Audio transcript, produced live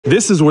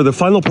This is where the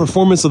final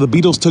performance of the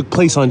Beatles took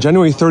place on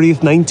January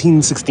 30th,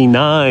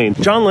 1969.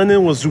 John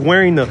Lennon was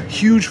wearing a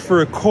huge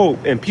fur coat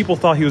and people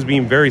thought he was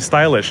being very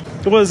stylish.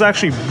 It was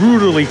actually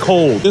brutally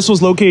cold. This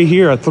was located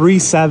here at 3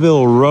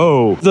 Savile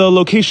Row, the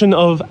location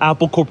of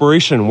Apple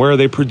Corporation where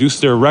they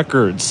produced their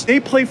records. They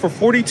played for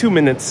 42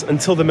 minutes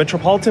until the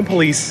Metropolitan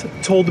Police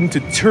told them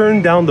to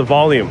turn down the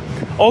volume.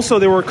 Also,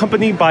 they were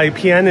accompanied by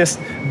pianist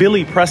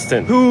Billy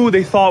Preston, who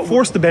they thought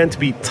forced the band to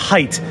be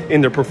tight in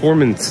their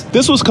performance.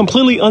 This was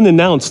completely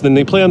unannounced. Then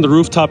they play on the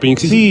rooftop and you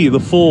can see the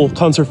full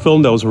concert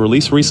film that was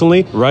released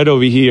recently. Right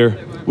over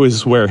here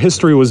was where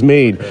history was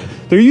made.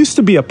 There used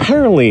to be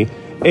apparently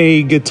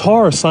a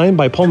guitar signed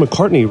by Paul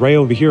McCartney right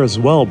over here as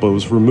well, but it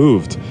was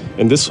removed.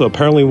 And this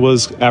apparently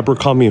was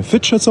Abercrombie &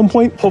 Fitch at some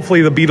point.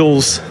 Hopefully the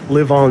Beatles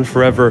live on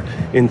forever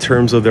in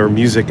terms of their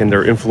music and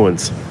their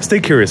influence.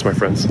 Stay curious, my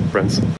friends.